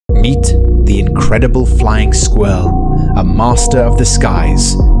Meet the incredible flying squirrel, a master of the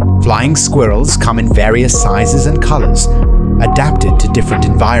skies. Flying squirrels come in various sizes and colors, adapted to different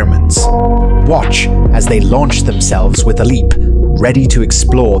environments. Watch as they launch themselves with a leap, ready to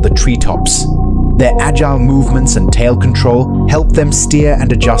explore the treetops. Their agile movements and tail control help them steer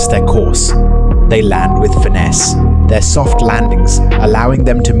and adjust their course. They land with finesse, their soft landings allowing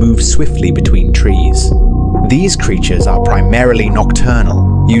them to move swiftly between trees. These creatures are primarily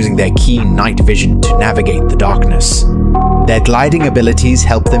nocturnal, using their keen night vision to navigate the darkness. Their gliding abilities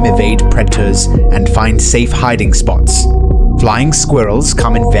help them evade predators and find safe hiding spots. Flying squirrels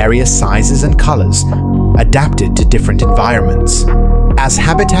come in various sizes and colors, adapted to different environments. As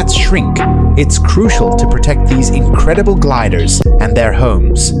habitats shrink, it's crucial to protect these incredible gliders and their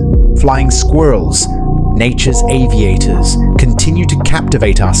homes. Flying squirrels, nature's aviators, continue to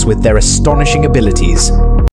captivate us with their astonishing abilities.